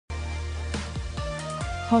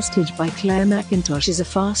Hostage by Clare Mackintosh is a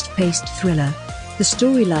fast-paced thriller. The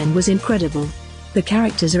storyline was incredible. The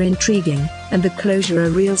characters are intriguing, and the closure a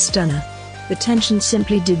real stunner. The tension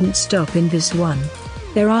simply didn't stop in this one.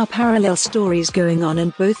 There are parallel stories going on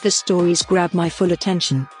and both the stories grab my full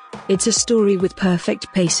attention. It's a story with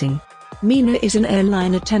perfect pacing. Mina is an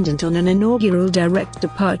airline attendant on an inaugural direct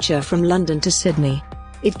departure from London to Sydney.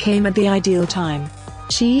 It came at the ideal time.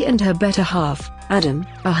 She and her better half, Adam,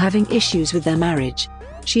 are having issues with their marriage.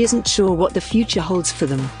 She isn't sure what the future holds for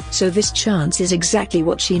them, so this chance is exactly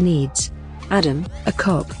what she needs. Adam, a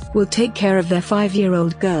cop, will take care of their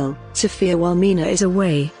 5-year-old girl, Sophia, while Mina is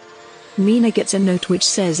away. Mina gets a note which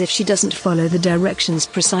says if she doesn't follow the directions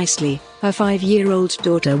precisely, her 5-year-old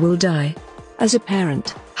daughter will die. As a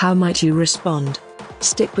parent, how might you respond?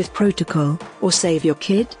 Stick with protocol, or save your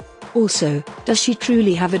kid? Also, does she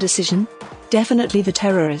truly have a decision? Definitely the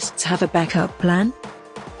terrorists have a backup plan?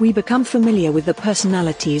 We become familiar with the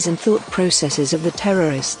personalities and thought processes of the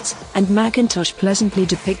terrorists, and Mackintosh pleasantly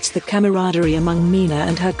depicts the camaraderie among Mina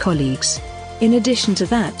and her colleagues. In addition to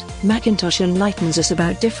that, Mackintosh enlightens us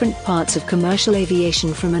about different parts of commercial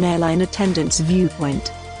aviation from an airline attendant's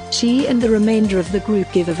viewpoint. She and the remainder of the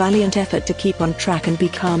group give a valiant effort to keep on track and be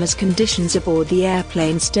calm as conditions aboard the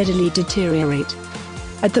airplane steadily deteriorate.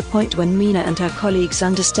 At the point when Mina and her colleagues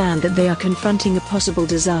understand that they are confronting a possible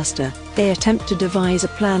disaster, they attempt to devise a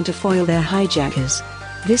plan to foil their hijackers.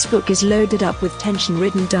 This book is loaded up with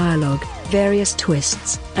tension-ridden dialogue, various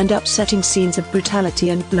twists, and upsetting scenes of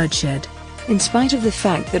brutality and bloodshed. In spite of the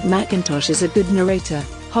fact that Mackintosh is a good narrator,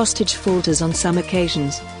 Hostage falters on some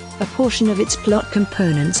occasions. A portion of its plot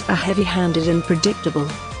components are heavy-handed and predictable.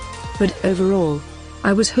 But overall,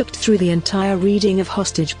 I was hooked through the entire reading of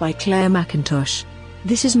Hostage by Clare Mackintosh.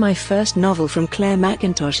 This is my first novel from Clare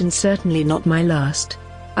Mackintosh and certainly not my last.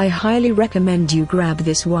 I highly recommend you grab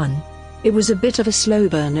this one. It was a bit of a slow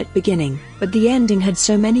burn at beginning, but the ending had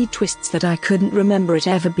so many twists that I couldn't remember it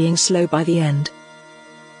ever being slow by the end.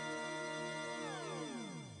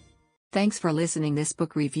 Thanks for listening this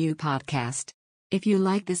book review podcast. If you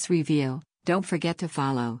like this review, don't forget to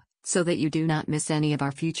follow, so that you do not miss any of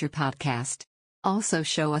our future podcast. Also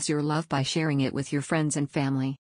show us your love by sharing it with your friends and family.